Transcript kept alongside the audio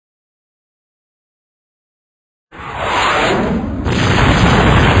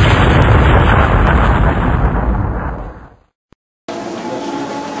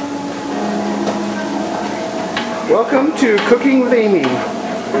to Cooking with Amy.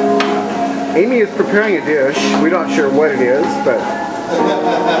 Amy is preparing a dish. We're not sure what it is, but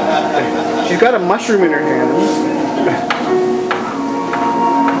she's got a mushroom in her hands.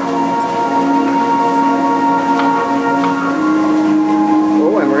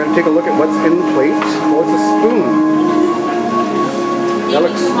 Oh, and we're going to take a look at what's in the plate. Oh, it's a spoon. That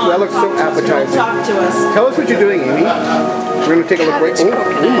looks so appetizing. Talk to us. Tell us what you're doing, Amy. We're going to take a look right.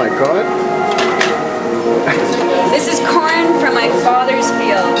 Oh my God. This is corn from my father's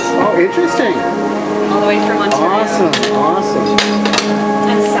field. Oh, interesting. All the way from Ontario. Awesome.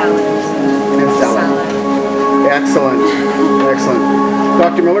 And salad. Excellent.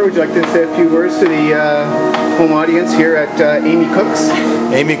 Dr. Miller, would you like to say a few words to the home audience here at Amy Cooks?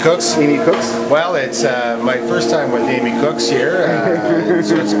 Amy Cooks? Amy Cooks. Well, it's my first time with Amy Cooks here,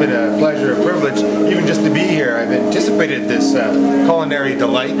 so it's been a pleasure, a privilege, even just to be here. I've anticipated this culinary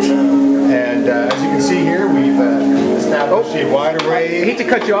delight, and as you can see here, we've established a wide array. I hate to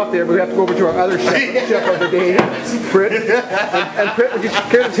cut you off there, but we have to go over to our other chef of the day, Britt. And Britt, would you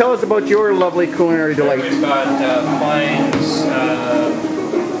care to tell us about your lovely culinary delight? We've got Flynn's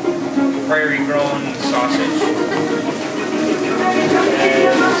prairie-grown sausage.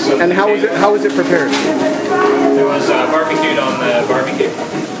 And how was it prepared? It was barbecued on the barbecue.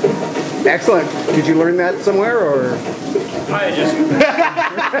 Excellent. Did you learn that somewhere, or? I just I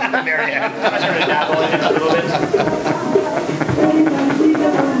started dabbling in it a little bit.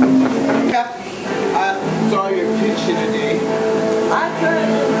 I saw your picture today. I can't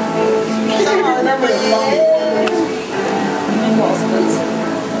remember the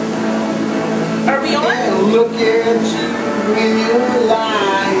Are we on? look at you when you're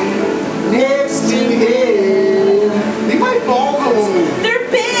lying next to him. They might fall on me. They're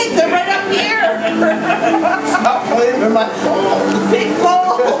big. They're right up here. Stop playing with my balls. Big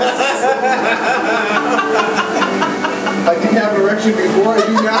balls. I didn't have erection before, I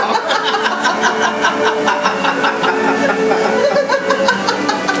do now.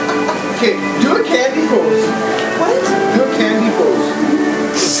 Okay, do a candy pose. What? Do a candy pose.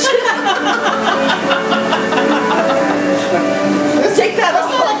 Take that That's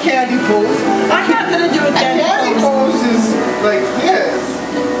off. not a candy pose. I'm not going to do a A candy candy pose. pose is like this.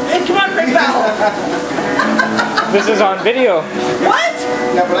 Hey, come on, Rick Bell. This is on video. What?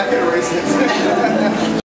 Yeah, but I can erase it.